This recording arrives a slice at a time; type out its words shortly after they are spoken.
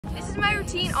This is my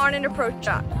routine on an approach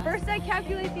shot. First I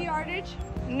calculate the yardage,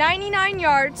 99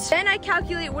 yards. Then I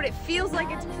calculate what it feels like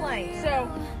it's playing.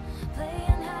 So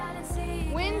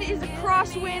wind is a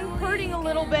crosswind, hurting a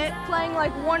little bit, playing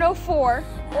like 104.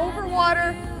 Over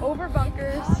water, over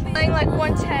bunkers, playing like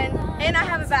 110, and I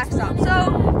have a backstop.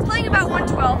 So it's playing about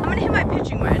 112. I'm gonna hit my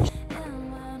pitching wedge.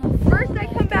 First I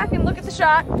come back and look at the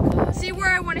shot, see where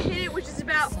I wanna hit it, which is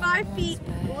about 5 feet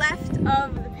left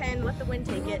of the pen, let the wind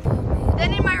take it.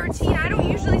 Then in my routine, I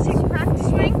don't usually take a practice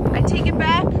swing. I take it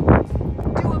back,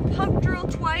 do a pump drill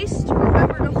twice to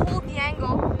remember to hold the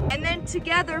angle, and then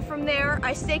together from there,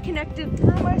 I stay connected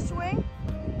through my swing,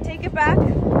 take it back,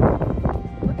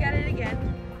 look at it again.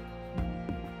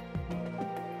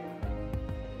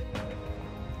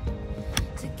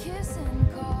 Kissing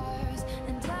cars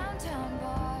and downtown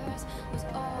bars was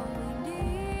all we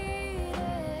needed.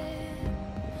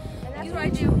 And that's what I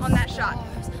do on that shot.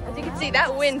 As you can see,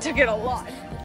 that wind took it a lot.